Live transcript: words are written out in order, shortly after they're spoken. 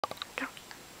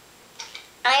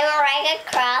Rebecca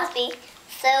Crosby,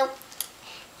 so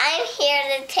I'm here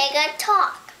to take a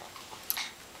talk.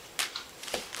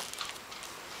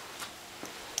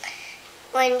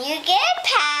 When you get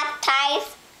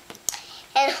baptized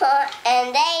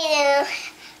and they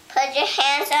put your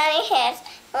hands on your heads.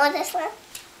 What is this one?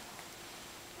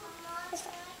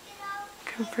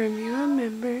 Confirm you a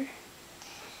member.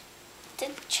 The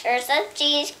Church of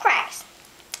Jesus Christ.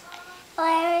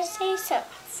 Latter-day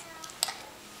Saints.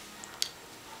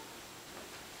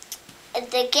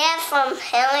 It's a gift from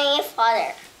Heavenly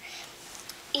Father.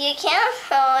 You can't,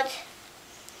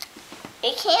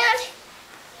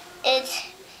 it's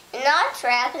not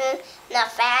wrapped in a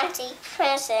fancy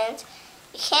present.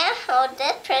 You can't hold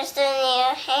this present in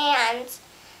your hands.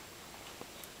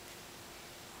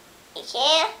 You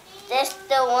can't, this is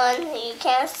the one you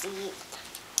can't see.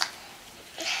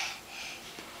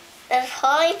 The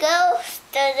Holy Ghost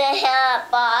doesn't have a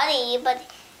body,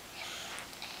 but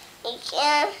He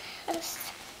can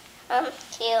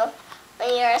you when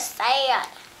you're sad.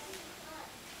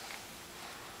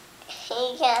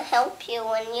 He can help you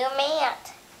when you're mad.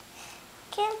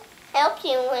 He can help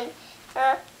you when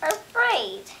you're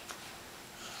afraid.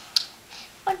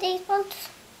 What these ones?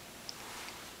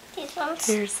 These ones.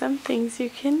 Here's some things you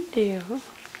can do.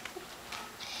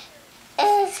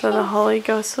 So the Holy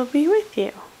Ghost will be with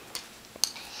you.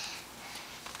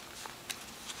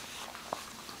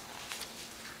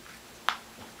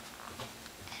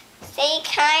 Say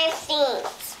kind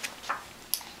things.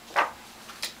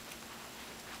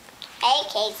 Hey,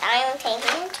 Kate, I'm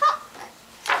taking a talk.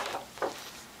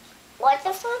 What's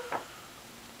this one?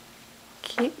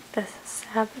 Keep the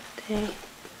Sabbath day.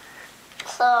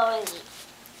 Chloe.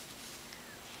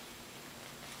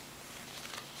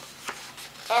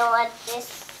 And what's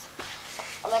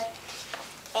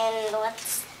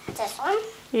this one?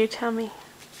 You tell me.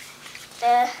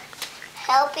 The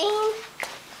helping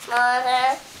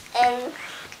mother and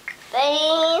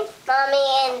being mommy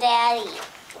and daddy.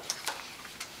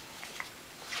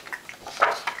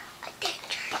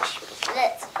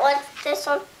 What's this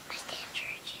one?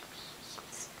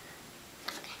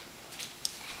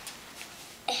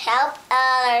 Help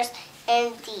others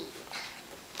indeed.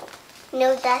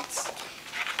 No, that's it.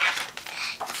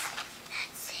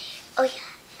 Oh yeah.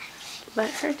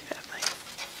 Let her do it, please.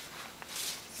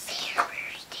 Say your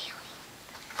prayers daily.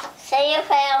 Say your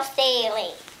prayers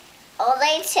daily.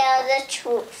 Only tell the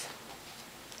truth.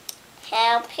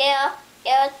 Help your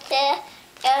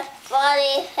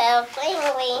body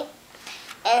healthily,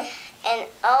 and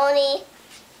only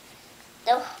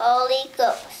the Holy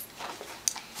Ghost.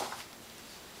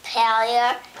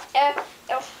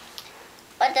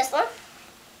 What this one?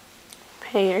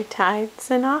 Pay your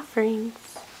tithes and offerings.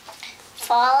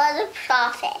 Follow the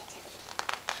prophet.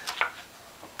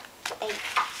 And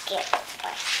get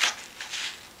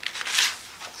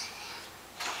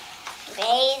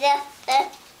obey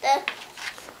the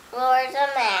Lord's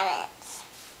commandments.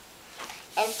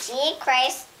 And see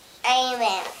Christ.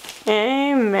 Amen.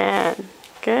 Amen.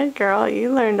 Good girl.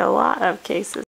 You learned a lot of cases.